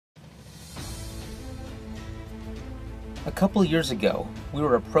A couple years ago, we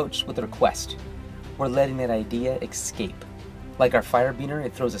were approached with a request. We're letting that idea escape. Like our Carabiner,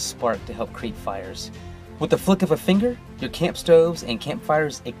 it throws a spark to help create fires. With the flick of a finger, your camp stoves and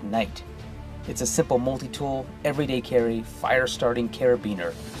campfires ignite. It's a simple multi-tool, everyday carry, fire-starting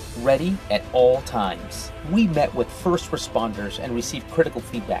Carabiner, ready at all times. We met with first responders and received critical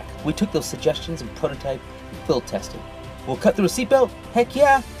feedback. We took those suggestions and prototype and field tested. We'll cut through a seatbelt? Heck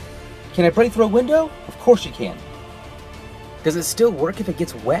yeah! Can I break through a window? Of course you can. Does it still work if it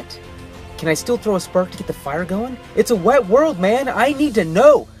gets wet? Can I still throw a spark to get the fire going? It's a wet world, man! I need to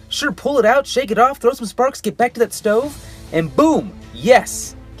know! Sure, pull it out, shake it off, throw some sparks, get back to that stove, and boom!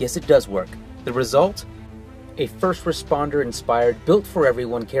 Yes! Yes, it does work. The result? A first responder inspired, built for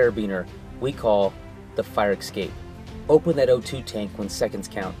everyone Carabiner we call the Fire Escape. Open that O2 tank when seconds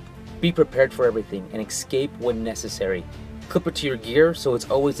count. Be prepared for everything and escape when necessary. Clip it to your gear so it's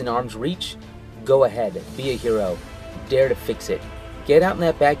always in arm's reach. Go ahead, be a hero. Dare to fix it. Get out in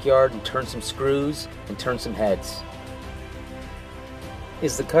that backyard and turn some screws and turn some heads.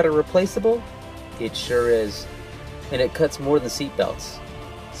 Is the cutter replaceable? It sure is. And it cuts more than seatbelts.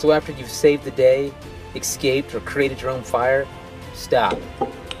 So after you've saved the day, escaped, or created your own fire, stop.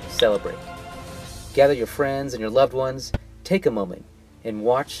 Celebrate. Gather your friends and your loved ones, take a moment, and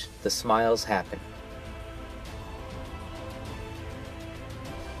watch the smiles happen.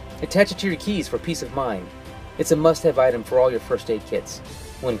 Attach it to your keys for peace of mind. It's a must-have item for all your first aid kits.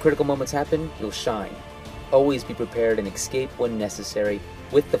 When critical moments happen, you'll shine. Always be prepared and escape when necessary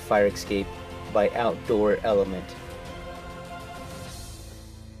with the Fire Escape by Outdoor Element.